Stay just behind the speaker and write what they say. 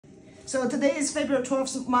So today is February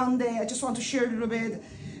 12th, Monday. I just want to share a little bit.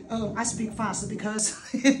 I speak fast because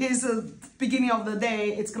it is the beginning of the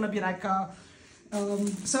day. It's gonna be like, you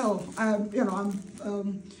know,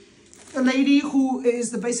 I'm a lady who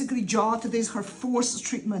is basically jaw. Today is her fourth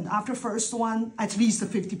treatment. After first one, at least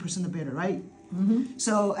 50% better, right?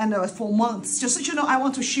 So, and for months, just so you know, I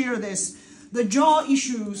want to share this. The jaw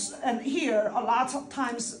issues, and here, a lot of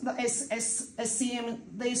times, the SCM,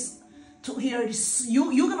 this to here,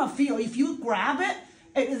 you're gonna feel, if you grab it,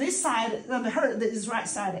 this side, this right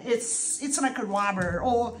side, it's like a rubber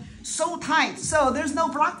or so tight, so there's no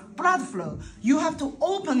blood flow. You have to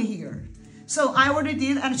open here. So I already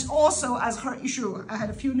did, and it's also as her issue, I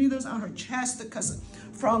had a few needles on her chest because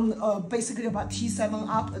from basically about T7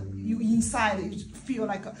 up, you inside, you feel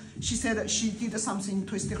like, she said that she did something,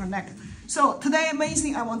 twisted her neck. So today,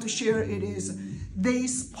 amazing, I want to share it is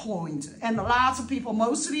this point. And lots of people,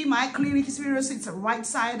 mostly my clinic experience, it's the right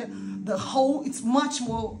side, the hole, it's much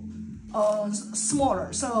more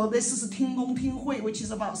smaller. So this is Ting Gong Ting Hui, which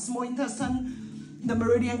is about small intestine. The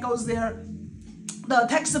meridian goes there. The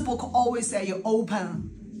textbook always say you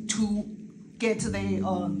open to get to the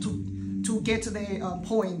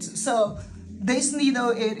point. So this needle,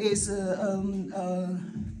 it is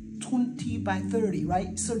 20 by 30,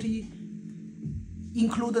 right? 30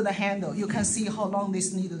 included the handle. You can see how long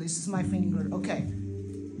this needle. This is my finger. Okay.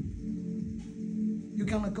 You're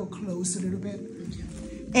gonna go close a little bit.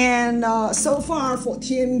 And so far for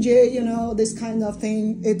TMJ, you know, this kind of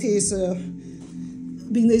thing, it is.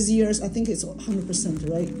 Been these years, I think it's 100%,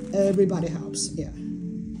 right? Everybody helps, yeah.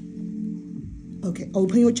 Okay,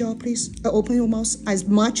 open your jaw, please. Open your mouth as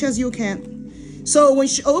much as you can. So when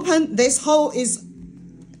she open, this hole is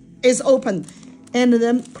open. And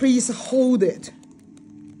then please hold it.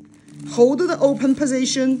 Hold the open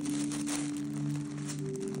position.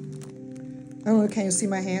 I don't know, can you see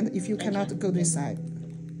my hand? If you cannot, go this side.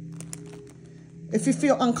 If you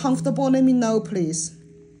feel uncomfortable, let me know, please.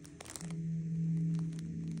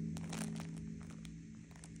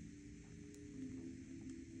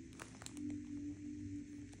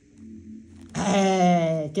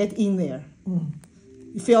 Get in there.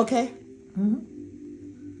 You feel okay?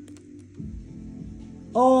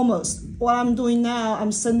 Almost. What I'm doing now,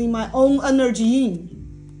 I'm sending my own energy in.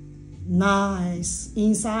 Nice.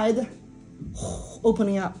 Inside.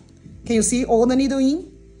 Opening up. Can you see all the needle in?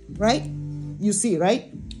 Right? You see, right?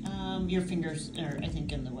 Your fingers are, I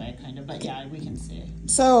think, in the way, kind of. But yeah, we can see it.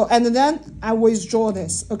 So, and then I withdraw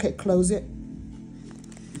this. Okay, close it.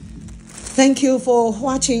 Thank you for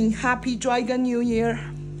watching. Happy Dragon New Year.